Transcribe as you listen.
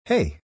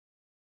Hey,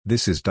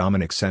 this is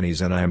Dominic Senes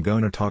and I am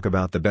going to talk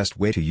about the best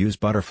way to use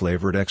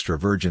butter-flavored extra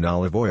virgin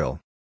olive oil.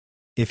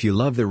 If you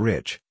love the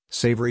rich,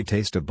 savory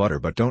taste of butter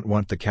but don't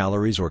want the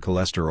calories or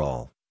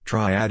cholesterol,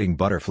 try adding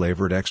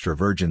butter-flavored extra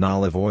virgin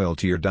olive oil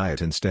to your diet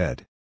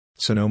instead.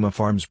 Sonoma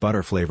Farms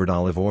butter-flavored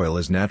olive oil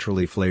is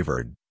naturally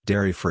flavored,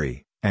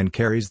 dairy-free, and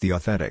carries the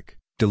authentic,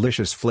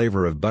 delicious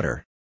flavor of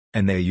butter.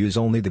 And they use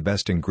only the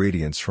best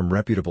ingredients from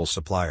reputable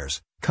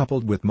suppliers,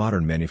 coupled with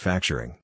modern manufacturing.